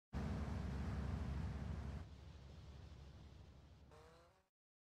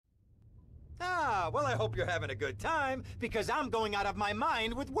Well, I hope you're having a good time, because I'm going out of my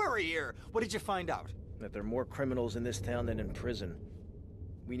mind with worry here. What did you find out? That there are more criminals in this town than in prison.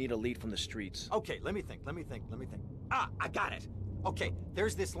 We need a lead from the streets. Okay, let me think. Ah, I got it. Okay,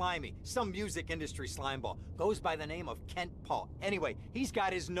 there's this limey, some music industry slimeball. Goes by the name of Kent Paul. Anyway, he's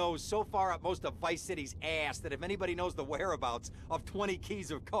got his nose so far up most of Vice City's ass that if anybody knows the whereabouts of 20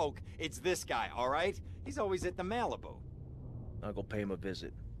 keys of coke, it's this guy, all right? He's always at the Malibu. I'll go pay him a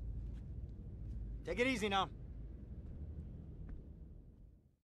visit. Take it easy now.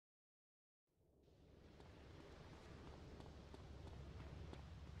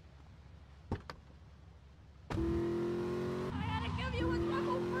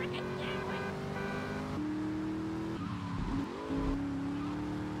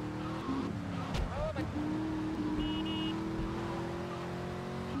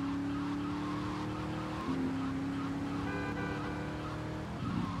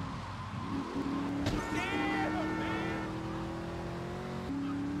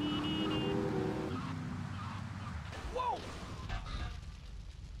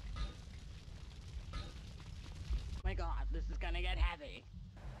 My God, this is gonna get heavy.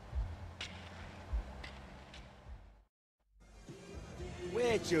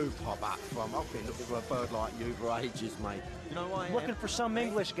 Where'd you pop up from? I've been looking for a bird like you for ages, mate. You know why I am? Looking for some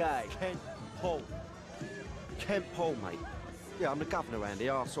English guy. Kent Paul. Kent Paul, mate. Yeah, I'm the governor around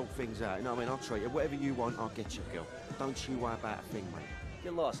here. I'll sort things out. You know what I mean? I'll treat you. Whatever you want, I'll get you, girl. Don't you worry about a thing, mate.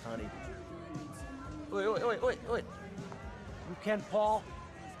 Get lost, honey. Oi. You Ken Paul?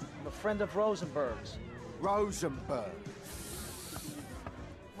 I'm a friend of Rosenberg's. Rosenberg.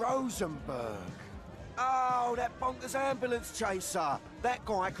 Oh, that bonkers ambulance chaser. That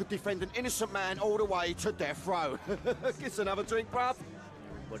guy could defend an innocent man all the way to death row. Get another drink, bruv.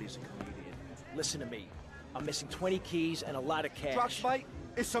 Everybody's a comedian. Listen to me. I'm missing 20 keys and a lot of cash. Drugs, mate?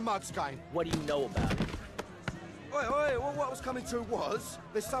 It's a mug's game. What do you know about it? Oi, well, what I was coming to was,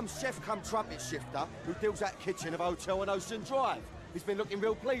 there's some chef come trumpet shifter who deals at kitchen of a hotel on Ocean Drive. He's been looking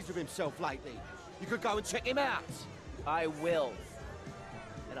real pleased with himself lately. You could go and check him out. I will.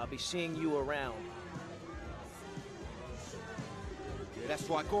 And I'll be seeing you around. Yeah, that's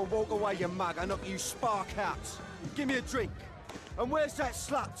right. Go and walk away, you mug. I knock you spark out. Give me a drink. And where's that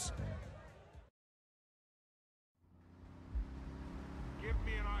slut? Give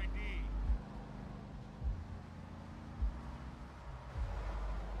me an ID.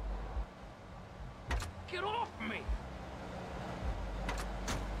 Get off me!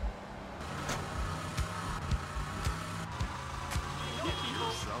 Get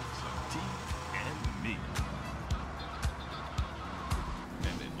yourself some tea and me.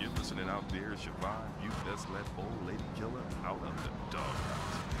 And then you're listening out there, Siobhan, you best let old lady killer out of the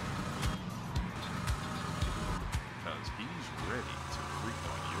doghouse. Cause he's ready to freak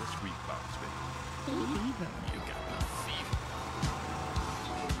on your sweet box, baby. You got the fever.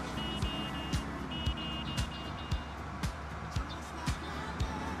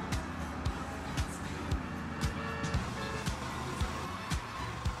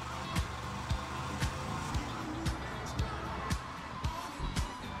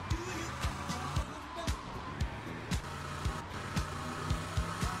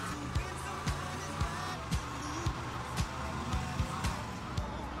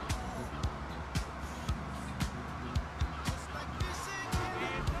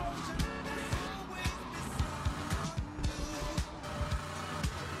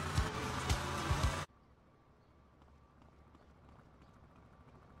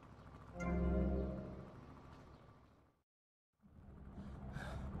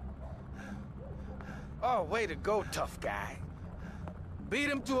 Oh, way to go, tough guy. Beat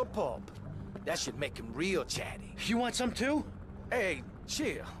him to a pulp. That should make him real chatty. You want some too? Hey,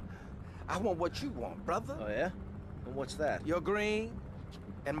 chill. I want what you want, brother. Oh, yeah? And what's that? Your green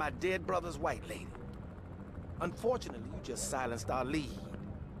and my dead brother's white lady. Unfortunately, you just silenced our lead.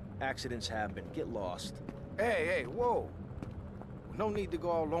 Accidents happen. Get lost. Hey, whoa. No need to go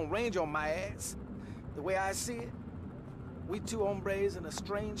all Lone Range on my ass. The way I see it, we two hombres in a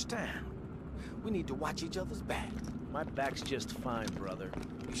strange town. We need to watch each other's back. My back's just fine, brother.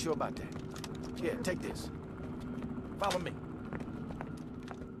 You sure about that? Here, take this. Follow me.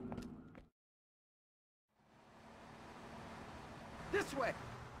 This way!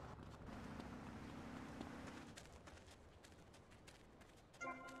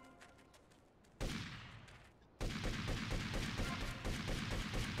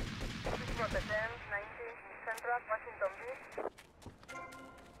 From the 10, 19, Central, Washington Beach.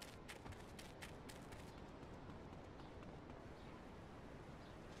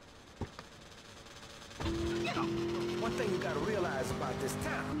 Get up! One thing you gotta realize about this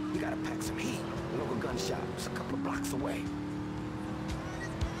town, you gotta pack some heat. The local gun shop's a couple of blocks away.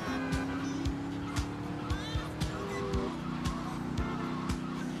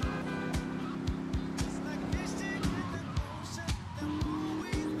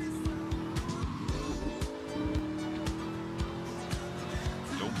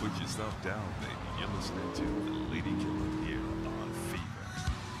 Don't put yourself down, baby. You're listening to the Lady Killer here on Fever.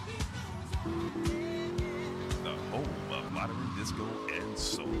 The home of modern disco and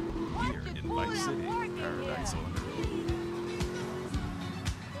soul here in Vice City, Paradise on Earth.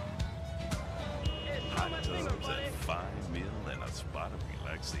 Hot tubs and 5 meal and a spot of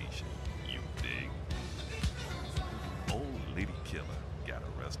relaxation. You dig? Old Lady Killer, gotta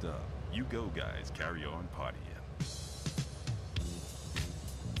rest up. You go, guys. Carry on partying.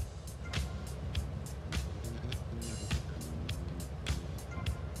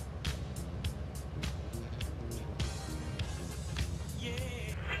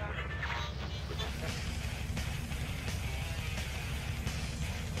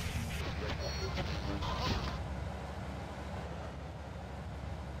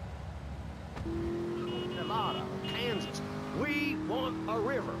 Nevada, Kansas. We want a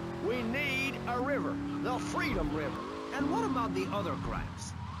river. We need a river. The Freedom River. And what about the other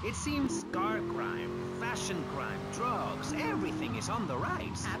crimes? It seems car crime, fashion crime, drugs, everything is on the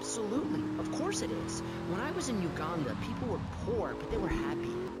rise. Absolutely. Of course it is. When I was in Uganda, people were poor, but they were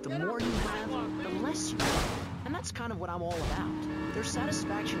happy. The more you have, the less you have. And that's kind of what I'm all about. There's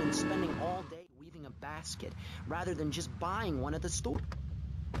satisfaction in spending all day weaving a basket, rather than just buying one at the store.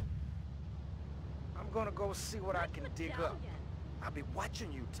 I'm gonna go see what I can dig up. I'll be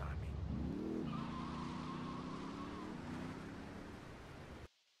watching you, Tommy.